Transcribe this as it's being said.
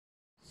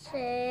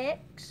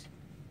6.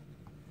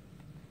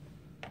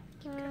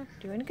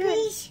 Doing good.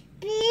 Please.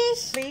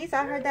 Please,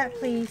 I heard that,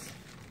 please.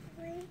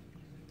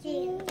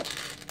 You're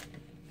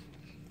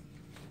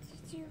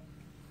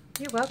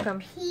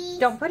welcome.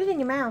 Don't put it in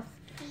your mouth.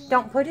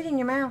 Don't put it in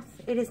your mouth.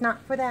 It is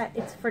not for that.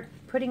 It's for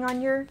putting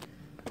on your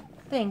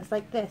things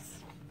like this.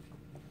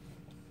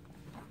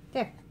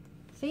 There.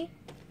 See?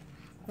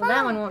 Well,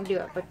 that one won't do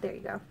it, but there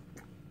you go.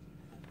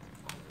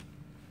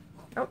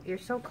 Oh, you're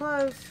so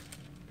close.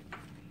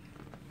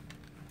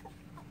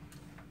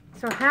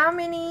 So how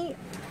many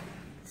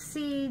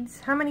seeds,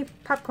 how many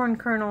popcorn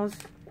kernels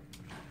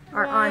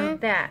are on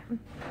that?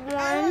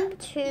 1,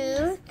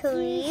 2,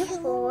 3,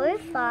 4,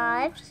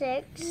 5,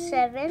 6,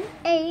 7,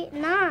 8,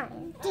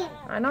 9.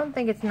 I don't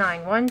think it's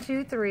 9. 1,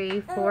 2,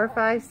 3, 4,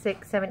 5,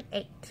 6, 7,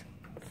 8.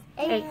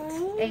 8.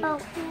 8.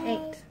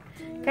 8.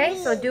 Okay,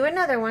 so do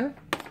another one.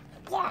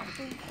 Yeah.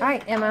 All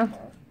right, Emma.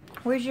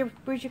 Where's your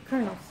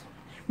kernels?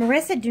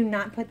 Marissa, do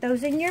not put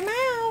those in your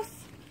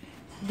mouth.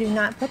 Do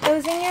not put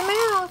those in your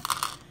mouth.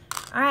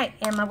 All right,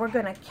 Emma, we're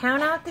going to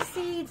count out the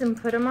seeds and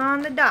put them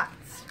on the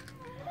dots.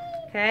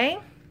 Okay?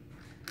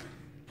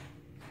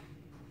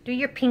 Do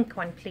your pink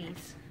one,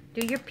 please.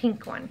 Do your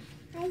pink one.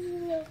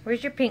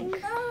 Where's your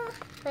pink?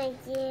 Right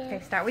here.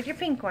 Okay, start with your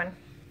pink one.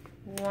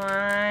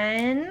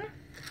 1.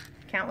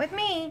 Count with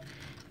me.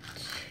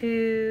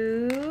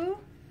 2.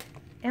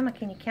 Emma,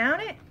 can you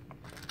count it?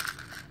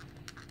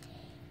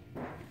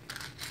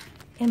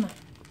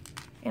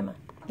 Emma,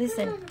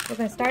 listen. We're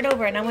going to start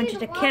over, and I want you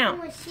to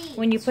count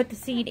when you put the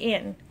seed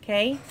in.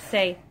 Okay?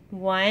 Say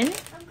 1. I'm going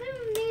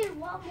to need a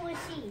lot more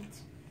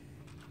seeds.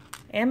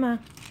 Emma,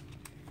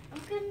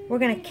 we're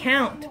going to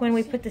count when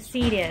we put the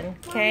seed in.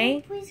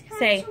 Okay?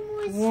 Say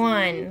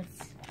 1,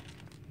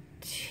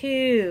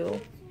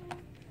 2,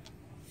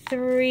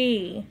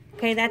 3.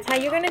 Okay, that's how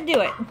you're going to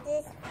do it.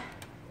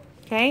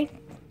 Okay?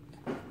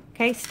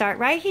 Okay, start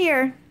right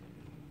here.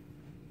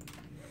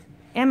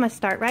 Emma,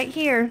 start right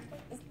here.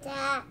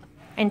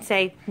 And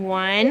say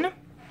 1.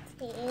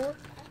 2.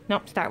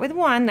 Nope, start with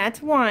 1.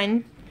 That's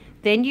 1.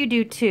 Then you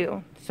do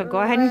 2. So go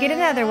ahead and get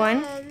another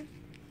one.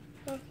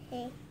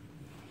 Okay.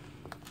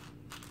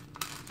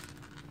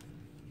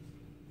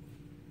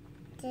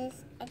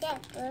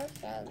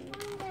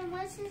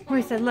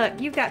 Marissa, look,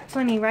 you've got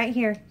plenty right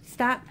here.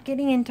 Stop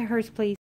getting into hers, please.